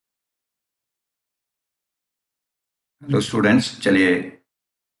Hello students, चलिए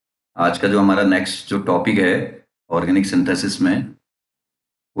आज का जो हमारा नेक्स्ट जो टॉपिक है ऑर्गेनिक सिंथेसिस में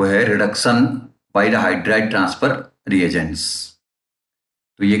वो है reduction by the hydride transfer reagents.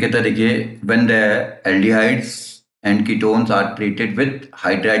 तो ये कहता है, देखिए, when the aldehydes and ketones are treated with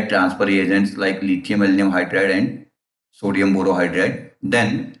hydride transfer reagents like lithium aluminium hydride and sodium borohydride,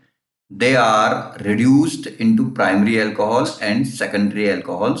 then they are reduced into primary alcohol and secondary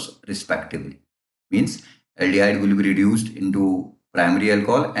alcohols respectively. Means aldehyde will be reduced into primary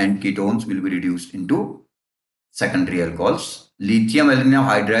alcohol and ketones will be reduced into secondary alcohols. Lithium aluminum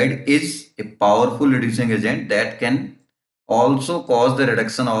hydride is a powerful reducing agent that can also cause the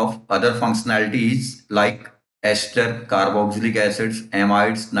reduction of other functionalities like ester, carboxylic acids,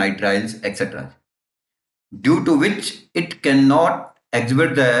 amides, nitriles, etc., due to which it cannot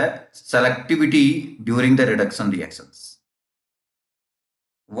exhibit the selectivity during the reduction reactions.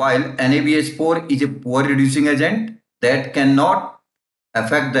 While NaBH4 is a poor reducing agent that cannot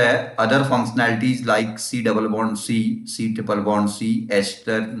affect the other functionalities like C double bond C, C triple bond C,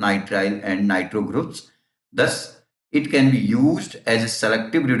 ester, nitrile and nitro groups. Thus, it can be used as a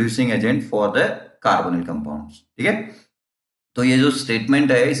selective reducing agent for the carbonyl compounds. ठीक है? तो ये जो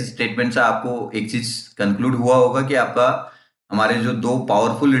statement है, इस statement से आपको एक चीज कंक्लूड हुआ होगा कि आपका हमारे जो दो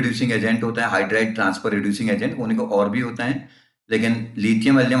पावरफुल रिड्यूसिंग एजेंट होते हैं, हाइड्राइड ट्रांसफर रिड्यूसिंग एजेंट, उनको और भी होते हैं, लेकिन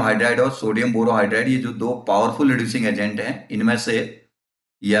लिथियम एल्युमिनियम हाइड्राइड और सोडियम बोरोहाइड्राइड ये जो दो पावरफुल रिड्यूसिंग एजेंट हैं, इनमें से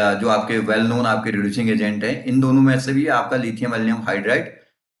या जो आपके वेल नोन आपके रिड्यूसिंग एजेंट हैं, इन दोनों में से भी आपका लिथियम एल्युमिनियम हाइड्राइड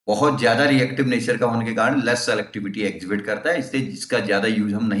बहुत ज्यादा रिएक्टिव नेचर का होने के कारण लेस सेलेक्टिविटी एग्जिबिट करता है, इसलिए जिसका ज्यादा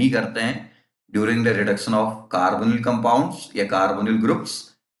यूज हम नहीं करते हैं during the reduction of carbonyl compounds या carbonyl groups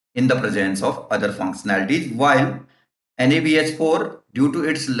in the presence of other functionalities, while NaBH4 due to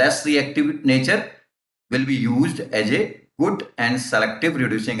its less reactive nature will be used as a good and selective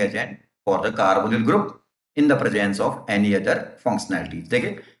reducing agent for the carbonyl group in the presence of any other functionalities.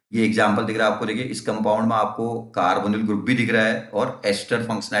 देखिए ये example दिख रहा है आपको, देखिए इस compound में आपको कार्बोनिल ग्रुप भी दिख रहा है और एस्टर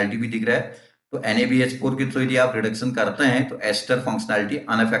फंक्शनैलिटी भी दिख रहा है। तो NaBH4 की थ्रू यदि आप रिडक्शन करते हैं तो एस्टर फंक्शनैलिटी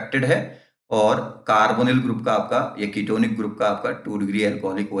अनअफेक्टेड है और कार्बोनिल ग्रुप का आपका या कीटोनिक ग्रुप का आपका 2 डिग्री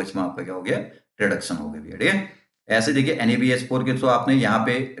अल्कोहलिक OH में आपका क्या हो गया, रिडक्शन हो गया। ठीक है, ऐसे देखिए NaBH4 के थ्रू आपने यहाँ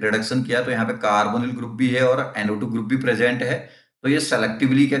पे रिडक्शन किया तो यहाँ पे कार्बोनिल ग्रुप भी है और NO2 ग्रुप भी प्रेजेंट है, तो ये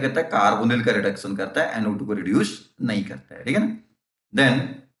सेलेक्टिवली क्या करता है, कार्बोनिल का रिडक्शन करता है, NO2 को रिड्यूस नहीं करता है। ठीक है ना। देन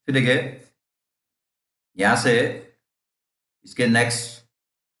फिर देखिए यहां से इसके नेक्स्ट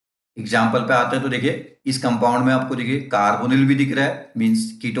एग्जाम्पल पे आते हैं, तो देखिए इस कंपाउंड में आपको देखिए कार्बोनिल भी दिख रहा है,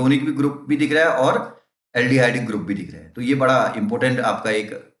 मींस कीटोनिक भी ग्रुप भी दिख रहा है और एल्डिहाइडिक ग्रुप भी दिख रहा है। तो ये बड़ा इंपॉर्टेंट आपका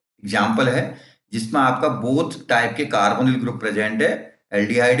एक एग्जाम्पल है जिसमें आपका बोथ टाइप के कार्बोनिल ग्रुप प्रेजेंट है,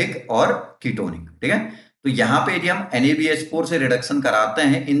 एल्डिहाइडिक और कीटोनिक। ठीक है, तो यहाँ पे यदि हम NaBH4 से रिडक्शन कराते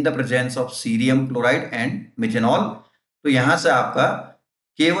हैं in the presence of cerium chloride and methanol, तो यहां से आपका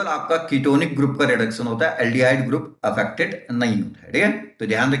केवल आपका कीटोनिक ग्रुप का रिडक्शन होता है, एल्डिहाइड ग्रुप अफेक्टेड नहीं होता है। ठीक है, तो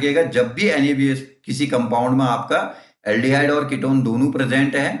ध्यान रखिएगा जब भी NaBH किसी कंपाउंड में आपका एल्डिहाइड और कीटोन दोनों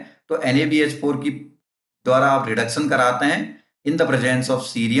प्रेजेंट है तो NaBH4 की द्वारा आप रिडक्शन कराते हैं in the presence of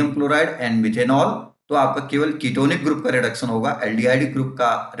cerium chloride and methanol, तो आपका केवल कीटोनिक ग्रुप का रिडक्शन होगा, एल्डिहाइड ग्रुप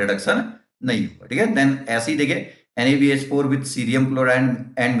का रिडक्शन नहीं होगा। ठीक है, देन ऐसे ही देखिए NaBH4 with cerium chloride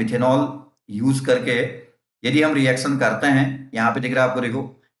and methanol use करके यदि हम रिएक्शन करते हैं, यहाँ पे दिख रहा है आपको, देखो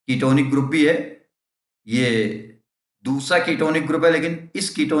कीटोनिक ग्रुप भी है, ये दूसरा कीटोनिक ग्रुप है, लेकिन इस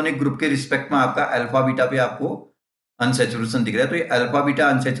कीटोनिक ग्रुप के रिस्पेक्ट में आपका अल्फा बीटा पे आपको अनसेचुरेशन दिख रहा है, तो ये alpha beta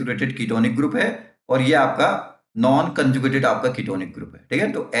unsaturated ketonic group है और ये आपका नॉन कंजुगेटेड आपका कीटोनिक ग्रुप है। ठीक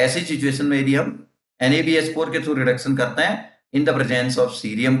है, तो ऐसी सिचुएशन में यदि हम NaBH4 के थ्रू रिडक्शन करते हैं in the presence of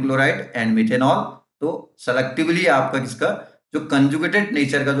cerium chloride and methanol, तो सेलेक्टिवली आपका किसका जो कंजुगेटेड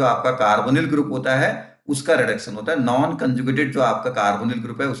नेचर का जो आपका कार्बोनिल ग्रुप होता है उसका रिडक्शन होता है, नॉन कंजुगेटेड जो आपका कार्बोनिल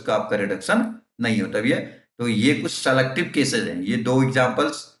ग्रुप है उसका आपका रिडक्शन नहीं होता भी है। तो ये कुछ सेलेक्टिव केसेस हैं, ये दो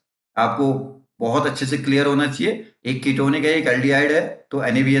एग्जांपल्स आपको बहुत अच्छे से क्लियर होना चाहिए, एक कीटोनिक है एक एल्डिहाइड है, तो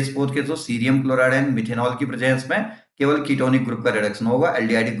NaBH4 के तो सीरियम क्लोराइड एंड मिथेनॉल की प्रेजेंस में केवल कीटोनिक ग्रुप का रिडक्शन होगा,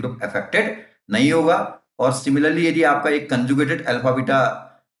 एल्डिहाइडिक ग्रुप अफेक्टेड नहीं होगा। और सिमिलरली यदि आपका एक conjugated alpha beta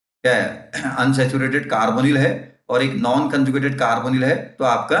unsaturated carbonyl है और एक नॉन कंजुगेटेड कार्बोनिल है, तो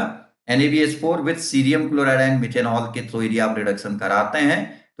आपका NaBH4 with cerium chloride and methanol के थ्रू यदि आप रिडक्शन कराते हैं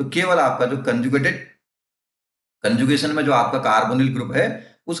तो केवल आपका जो कंजुगेशन में जो आपका कार्बोनिल ग्रुप है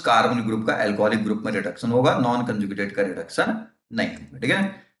उस कार्बोनिल ग्रुप का अल्कोहलिक ग्रुप में रिडक्शन होगा, नॉन कंजुगेटेड का रिडक्शन नहीं होगा। ठीक है,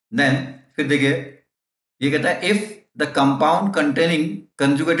 देन फिर देखिए ये कहता है if the compound containing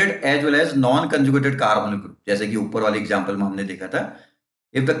conjugated as well as non conjugated carbonyl group, जैसे कि ऊपर वाले एग्जांपल में हमने देखा था,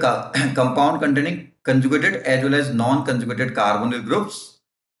 if the compound containing conjugated as well as non-conjugated carbonyl groups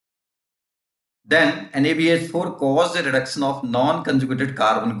Then NaBH4 cause the reduction of non-conjugated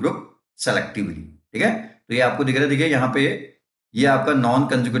carbon group selectively. ठीक है, तो ये आपको दिख रहा है, देखिए यहाँ पे ये आपका नॉन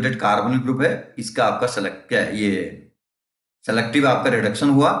कंजुगेटेड कार्बोनिल ग्रुप है, इसका आपका सेलेक्ट क्या है, ये सेलेक्टिव आपका रिडक्शन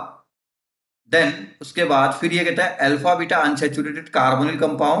हुआ। देन उसके बाद फिर ये कहता है alpha beta unsaturated carbonyl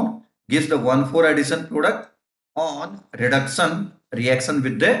compound gives the 1,4 addition product on reduction reaction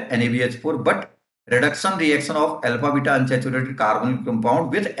with the NaBH4, but reduction reaction of alpha beta unsaturated carbonyl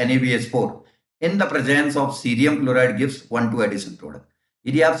compound with NaBH4 in the presence of cerium chloride gives 1,2 addition product।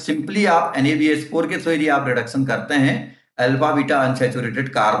 यदि आप simply आप NaBH4 के through यदि आप reduction करते हैं alpha beta unsaturated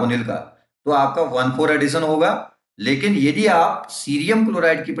carbonyl का, तो आपका 1,4 एडिशन होगा। लेकिन यदि आप सीरियम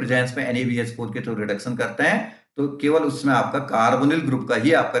क्लोराइड की प्रेजेंस में NaBH4 के थ्रू रिडक्शन करते हैं तो केवल उसमें आपका कार्बोनिल ग्रुप का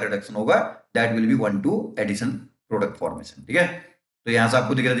ही आपका रिडक्शन होगा, that will be 1,2 addition product formation. ठीक है, तो यहां से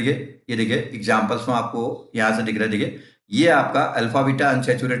आपको दिख रहा है, देखिए ये देखिए एग्जांपल्स में आपको यहां से दिख रहा है, देखिए ये आपका अल्फा बीटा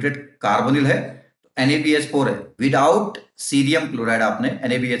अनसैचुरेटेड कार्बोनिल है, NaBH4 है, विदाउट सीरियम क्लोराइड आपने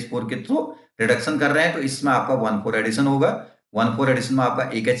NaBH4 के थ्रू रिडक्शन कर रहे हैं, तो इसमें आपका 1,4 एडिशन होगा। 1,4 एडिशन में आपका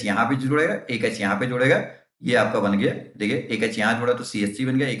एक H यहाँ पे जुड़ेगा, एक H यहाँ पे जुड़ेगा, ये आपका बन गया, देखिए एक H यहाँ जुड़ा तो CH3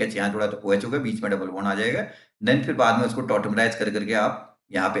 बन गया, एक H यहाँ जुड़ा तो OH होगा, बीच में डबल बॉन्ड आ जाएगा। देन फिर बाद में उसको टॉटमराइज कर करके आप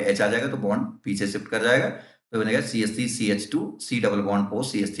यहाँ पे H आ जाएगा तो बॉन्ड पीछे शिफ्ट कर जाएगा, तो बनेगा CH3 CH2 C double bond O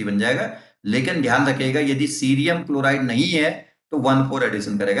CH3 बन जाएगा। लेकिन ध्यान रखिएगा यदि सीरियम क्लोराइड नहीं है तो 1,4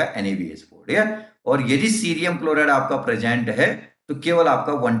 एडिशन करेगा NaBH4। ठीक है, और यदि सीरियम क्लोराइड आपका प्रेजेंट है तो केवल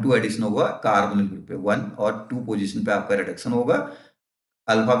आपका 1,2 एडिशन होगा कार्बोनिल ग्रुप पे, 1 और 2 पोजीशन पे आपका रिडक्शन होगा,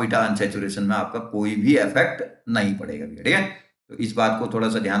 अल्फा बीटा अनसैचुरेशन में आपका कोई भी इफेक्ट नहीं पड़ेगा। ठीक है, तो इस बात को थोड़ा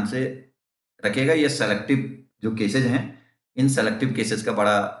सा ध्यान से रखिएगा। ये सेलेक्टिव जो केसेज हैं, इन सेलेक्टिव केसेस का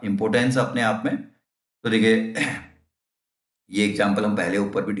बड़ा इंपॉर्टेंस अपने आप में। तो देखिए ये एग्जांपल हम पहले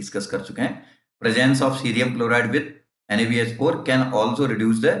ऊपर भी डिस्कस कर चुके हैं। Presence of cerium chloride with NaBH4 can also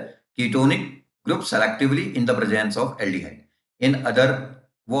reduce the ketonic group selectively in the presence of aldehyde. In other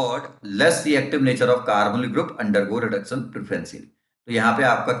word, less reactive nature of carbonyl group undergo reduction preferentially. तो यहाँ पे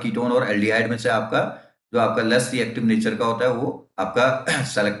आपका ketone और aldehyde में से आपका जो आपका लेस रिएक्टिव नेचर का होता है वो आपका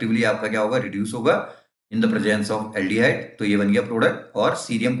सेलेक्टिवली आपका क्या होगा, रिड्यूस होगा in the presence of aldehyde. तो ये बन गया प्रोडक्ट। और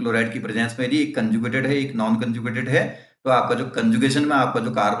सीरियम क्लोराइड की प्रेजेंस में यदि एक कंजुगेटेड है एक नॉन कंजुगेटेड है तो आपका जो कंजुगेशन में आपका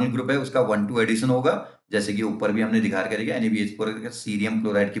जो कार्बोनिल ग्रुप है उसका 1,2 एडिशन होगा, जैसे कि ऊपर भी हमने दिखा के दिया NaBH4 का सीरियम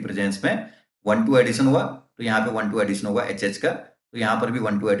क्लोराइड की प्रेजेंस में 1,2 एडिशन हुआ, तो यहाँ पे 1,2 एडिशन होगा HH का, तो यहाँ पर भी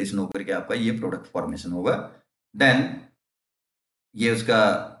 1,2 एडिशन होकर के आपका ये प्रोडक्ट फॉर्मेशन होगा। देन ये उसका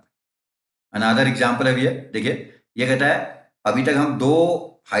अनदर एग्जांपल है भैया, देखिए ये कहता है अभी तक हम दो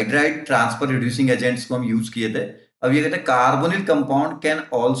हाइड्राइड ट्रांसफर रिड्यूसिंग एजेंट्स को हम यूज किए थे, अब ये कहते हैं carbonyl compound can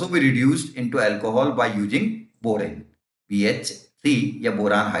also be reduced into alcohol by using borane BH3 या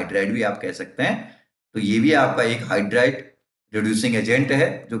बोरान हाइड्राइड भी आप कह सकते हैं। तो ये भी आपका एक हाइड्राइड रिड्यूसिंग एजेंट है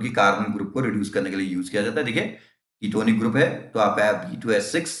जो कि कार्बन ग्रुप को रिड्यूस करने के लिए यूज किया जाता है। देखिए कीटोनिक ग्रुप है तो आपका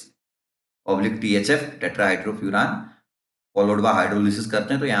B2S6 oblique THF टेट्राहाइड्रोफ्यूरान followed by hydrolysis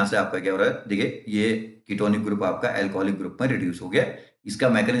करते हैं, तो यहाँ से आपका क्या हो रहा है, देखिए ये कीटोनिक ग्रुप आपका एल्कोहलिक ग्रुप में रिड्यूस हो गया। इसका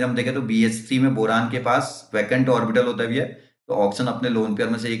मैकेनिज्म देखें तो BH3 में बोरान के पास वैकेंट ऑर्बिटल होता है, तो ऑक्सीजन अपने लोन पेयर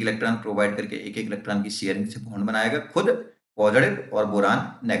में से एक इलेक्ट्रॉन प्रोवाइड करके एक एक इलेक्ट्रॉन की शेयरिंग से बॉन्ड बनाएगा, खुद पॉजिटिव और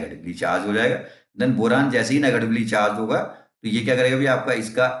बोरान नेगेटिवली चार्ज हो जाएगा। देन बोरान जैसे ही नेगेटिवली चार्ज होगा तो ये क्या करेगा भी आपका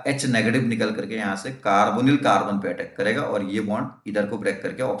इसका H नेगेटिव निकल करके यहाँ से कार्बोनिल कार्बन पे अटैक करेगा और ये बॉन्ड इधर को ब्रेक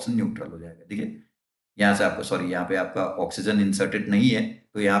करके ऑक्सीजन न्यूट्रल हो जाएगा। ठीक है, यहाँ से आपका सॉरी यहाँ पे आपका ऑक्सीजन इंसर्टेड नहीं है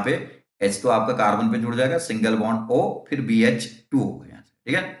तो यहाँ पे H तो आपका कार्बन पे जुड़ जाएगा, सिंगल बॉन्ड O, फिर BH2 होगा यहाँ से।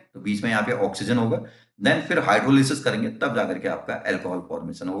 ठीक है, तो बीच में यहाँ पे ऑक्सीजन होगा, देन फिर हाइड्रोलिसिस करेंगे तब जाकर के आपका अल्कोहल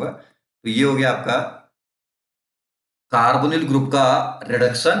फॉर्मेशन होगा। तो ये हो गया आपका कार्बोनिल ग्रुप का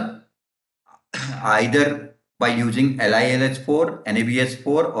reduction either by using LiLH4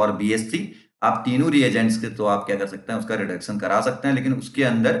 NaBH4 और BH3। आप तीनों रिएजेंट्स के तो आप क्या कर सकते हैं उसका रिडक्शन करा सकते हैं, लेकिन उसके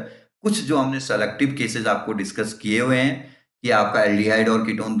अंदर कुछ जो हमने सेलेक्टिव केसेस आपको डिस्कस किए हुए हैं कि आपका एल्डिहाइड और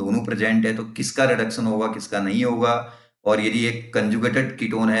कीटोन दोनों प्रेजेंट है तो किसका रिडक्शन होगा किसका नहीं होगा, और यदि एक कंजुगेटेड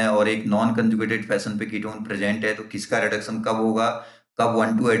कीटोन है और एक नॉन कंजुगेटेड फैशन पे कीटोन प्रेजेंट है तो किसका रिडक्शन कब होगा, कब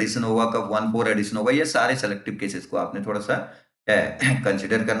 1,2 एडिशन होगा, कब 1,4 एडिशन होगा। ये सारे सेलेक्टिव केसेस को आपने थोड़ा सा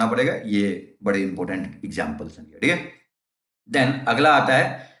कंसिडर करना पड़ेगा, ये बड़े इंपॉर्टेंट एग्जांपल्स हैं। ठीक है, देन अगला आता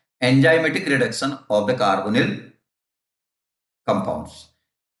है enzymatic reduction of the carbonyl compounds.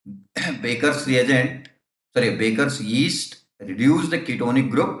 Baker's reagent, Baker's yeast reduce the ketonic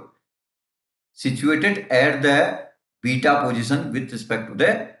group situated at the beta position with respect to the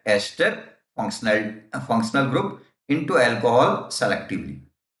ester functional group into alcohol selectively।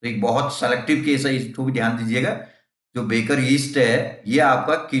 तो एक बहुत selective case है, इसको भी ध्यान दीजिएगा। जो baker yeast है ये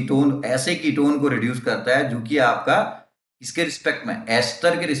आपका कीटोन ऐसे कीटोन को रिड्यूस करता है जो कि आपका इसके रिस्पेक्ट में,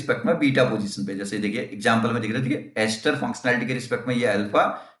 एस्टर के रिस्पेक्ट में बीटा पोजीशन पे, जैसे देखिए एग्जांपल में दिख रहा है, देखिए एस्टर फंक्शनैलिटी के रिस्पेक्ट में ये अल्फा,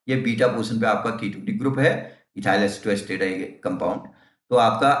 ये बीटा पोजीशन पे आपका कीटोनिक ग्रुप है, इथाइल एसीटोएस्टेट है ये कंपाउंड। तो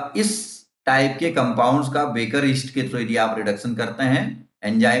आपका इस टाइप के कंपाउंड्स का बेकर ईस्ट के थ्रू यदि आप रिडक्शन करते हैं,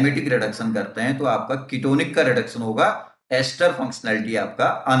 एंजाइमेटिक रिडक्शन करते हैं, तो आपका कीटोनिक का रिडक्शन होगा, एस्टर फंक्शनैलिटी आपका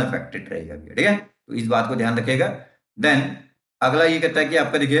अनअफेक्टेड रहेगा, ठीक है। तो इस बात को ध्यान रखिएगा। देन अगला ये कहता है कि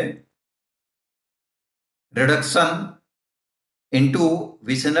आपका देखिए reduction into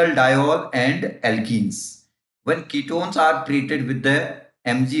vicinal diol and alkenes when ketones are treated with the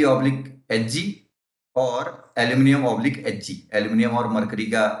Mg/Hg और एल्यूमिनियम/Hg। एल्यूमिनियम और मरकरी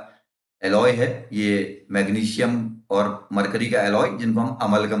का एलॉय है ये, मैग्नीशियम और मरकरी का एलॉय, जिनको हम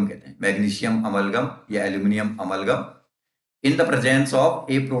अमलगम कहते हैं, मैग्नीशियम अमलगम या aluminium amalgam. in the presence of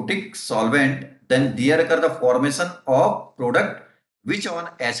aprotic solvent, then there occur the formation of product which on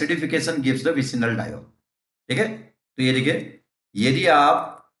acidification gives the vicinal diol, ठीक है। तो ये देखिए, यदि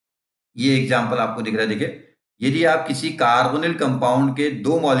आप, ये एग्जांपल आपको दिख रहा है, देखिए यदि आप किसी कार्बोनिल कंपाउंड के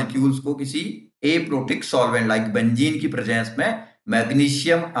दो मॉलिक्यूल्स को किसी एप्रोटिक सॉल्वेंट लाइक बेंजीन की प्रेजेंस में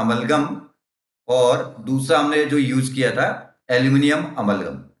मैग्नीशियम अमलगम और दूसरा हमने जो यूज किया था एल्यूमिनियम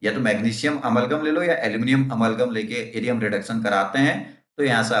अमलगम, या तो मैग्नीशियम अमलगम ले लो या एल्यूमिनियम अमलगम लेके यदि हम रिडक्शन कराते हैं, तो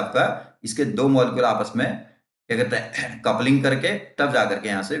यहां से आपका इसके दो मॉलिक्यूल आपस में क्या कहते हैं कपलिंग करके तब जाकर के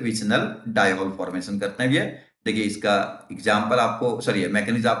यहां से विसिनल डायहोल फॉर्मेशन करते हैं। ये देखिए इसका एग्जाम्पल आपको, सॉरी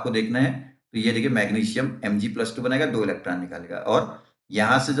मैकेनिज्म आपको देखना है। तो ये देखिए मैग्नीशियम Mg+2 बनेगा, 2 इलेक्ट्रॉन निकालेगा, और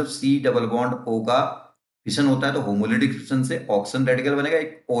यहां से जब C डबल बॉन्ड O का फिशन होता है तो होमोलिटिक फिशन से ऑक्सीजन रेडिकल बनेगा,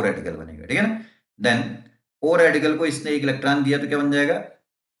 एक O रेडिकल बनेगा, ठीक है ना। देन O रेडिकल को इसने एक इलेक्ट्रॉन दिया तो क्या बन जाएगा,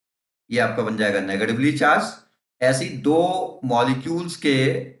 ये आपका बन जाएगा नेगेटिवली चार्ज। ऐसी दो मॉलिक्यूल्स के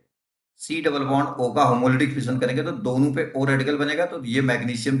C डबल बॉन्ड O का होमोलिटिक फिशन करेंगे तो दोनों पे O रेडिकल बनेगा, तो ये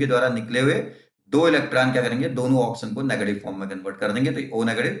मैग्नीशियम के द्वारा निकले हुए दो इलेक्ट्रॉन क्या करेंगे, दोनों ऑक्सीजन को नेगेटिव फॉर्म में कन्वर्ट कर देंगे, तो O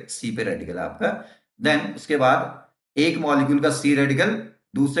नेगेटिव C पे रेडिकल है आपका। देन उसके बाद एक मॉलिक्यूल का C रेडिकल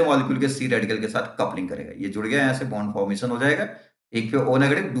दूसरे मॉलिक्यूल के C रेडिकल के साथ कपलिंग करेगा, ये जुड़ गया, यहाँ से बॉन्ड फॉर्मेशन हो जाएगा, एक पे O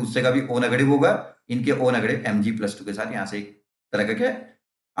नेगेटिव दूसरे का भी O नेगेटिव होगा, इनके O नेगेटिव Mg+2 के साथ यहाँ से एक तरह का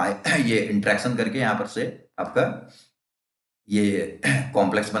क्या ये इंट्रैक्शन करके यहाँ पर से आपका ये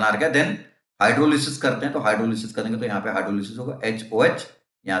कॉम्प्लेक्स बना रखा है। देन हाइड्रोलिसिस करते हैं, तो हाइड्रोलिसिस करेंगे तो यहाँ पे हाइड्रोलिसिस होगा HOH,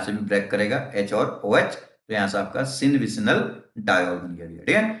 यहाँ से भी ब्रेक करेगा H और OH, तो यहाँ से आपका सिन विसिनल डायोल बन गया,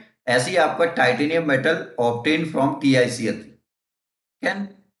 ठीक है। ऐसे ही आपका titanium metal obtain from TiCl can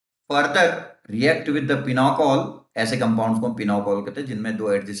further react with the पिनोकॉल, ऐसे कंपाउंड्स को हम पिनोकॉल कहते हैं जिनमें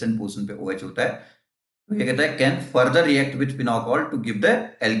दो एडजेसेंट पोजीशन पे OH होता है, तो ये कहता है can further react with पिनोकॉल to give the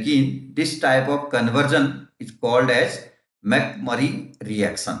alkene, this type of conversion is called as मैकमरी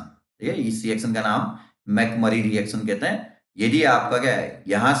reaction, ठीक है। इस रिएक्शन का नाम मैकमरी रिएक्शन कहते हैं। यदि आपका क्या है,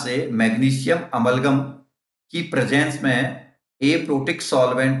 यहां से मैग्नीशियम अमलगम की प्रेजेंस में एप्रोटिक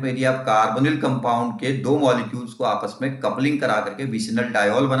सॉल्वेंट में यदि आप कार्बोनिल कंपाउंड के दो मॉलिक्यूल्स को आपस में कपलिंग करा करके विसिनल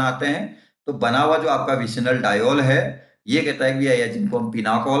डायोल बनाते हैं, तो बना हुआ जो आपका विसिनल डायोल है, ये कहता है कि जिनको हम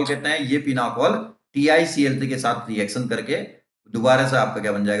पिनाकॉल कहते हैं, ये पिनाकॉल TiCl3 के साथ रिएक्शन करके दोबारा से आपका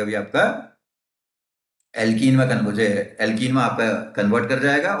क्या बन जाएगा भी, आपका एल्कीन में मुझे एल्कीन में आपका कन्वर्ट कर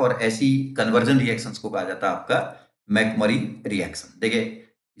जाएगा, और ऐसी कन्वर्जन रिएक्शंस को कहा जाता है आपका मैकमरी रिएक्शन। देखिए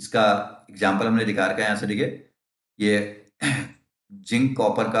इसका एग्जांपल हमने दिखा रखा है, यहाँ से देखिए ये जिंक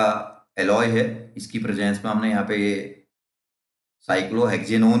कॉपर का एलॉय है, इसकी प्रेजेंस में हमने यहाँ पे ये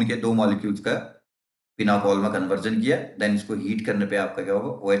साइक्लोहेक्सेनोन के दो मॉलिक्यूल्स का पिनाकॉल में कन्वर्जन किया। देन इसको हीट करने पे आपका क्या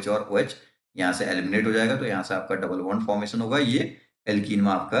होगा, OH और OH यहाँ से एलिमिनेट हो जाएगा, तो यहाँ से आपका डबल बॉन्ड फॉर्मेशन होगा, ये एल्कीन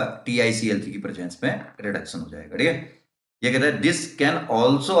में आपका TiCl3 की प्रेजेंस में रिडक्शन हो जाएगा, ठीक है। ये कहता है this can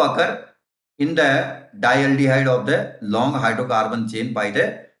also occur in the डाइल्डिहाइड of the long hydrocarbon chain by the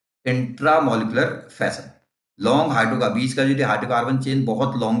intramolecular fashion. Long hydro बीच का जो हाइड्रोकार्बन चेन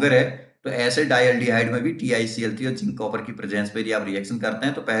बहुत लॉन्गर है, तो ऐसे डाइल्डिहाइड में भी TiCl3 और जिंक कॉपर की प्रेजेंस पे यदि आप रिएक्शन करते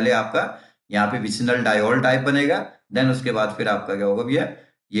हैं, तो पहले आपका यहाँ पे विसिनल डायोल टाइप बनेगा, देन उसके बाद फिर आपका क्या होगा भैया,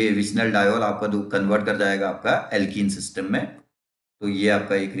 ये विसिनल डायोल आपका कन्वर्ट कर जाएगा आपका एल्कीन सिस्टम में। तो ये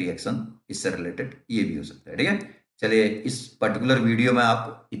आपका एक रिएक्शन इससे रिलेटेड ये भी हो सकता है, ठीक है। चलिए इस पर्टिकुलर वीडियो में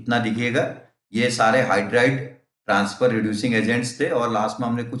आप इतना दिखिएगा, ये सारे हाइड्राइड ट्रांसफर रिड्यूसिंग एजेंट्स थे, और लास्ट में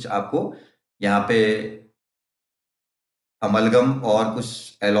हमने कुछ आपको यहाँ पे अमलगम और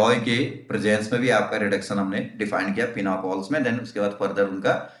कुछ एलॉय के प्रेजेंस में भी आपका रिडक्शन हमने डिफाइन किया पिनाकॉल्स में, देन उसके बाद फर्दर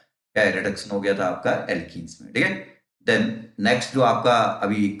उनका क्या रिडक्शन हो गया था आपका एल्कीन्स में, ठीक है। देन नेक्स्ट जो आपका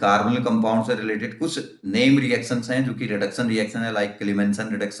अभी कार्बोनिल कंपाउंड से रिलेटेड कुछ नेम रिएक्शंस हैं जो कि रिडक्शन रिएक्शन है, like क्लीमेंसन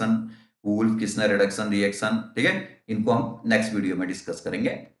reduction, wolf किस्नर reduction reaction, ठीक है। इनको हम नेक्स्ट वीडियो में डिस्कस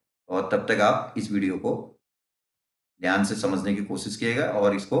करेंगे, और तब तक आप इस वीडियो को ध्यान से समझने की कोशिश कीजिएगा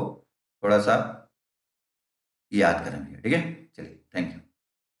और इसको थोड़ा सा याद करें भैया, ठीक है। चलिए, थैंक यू।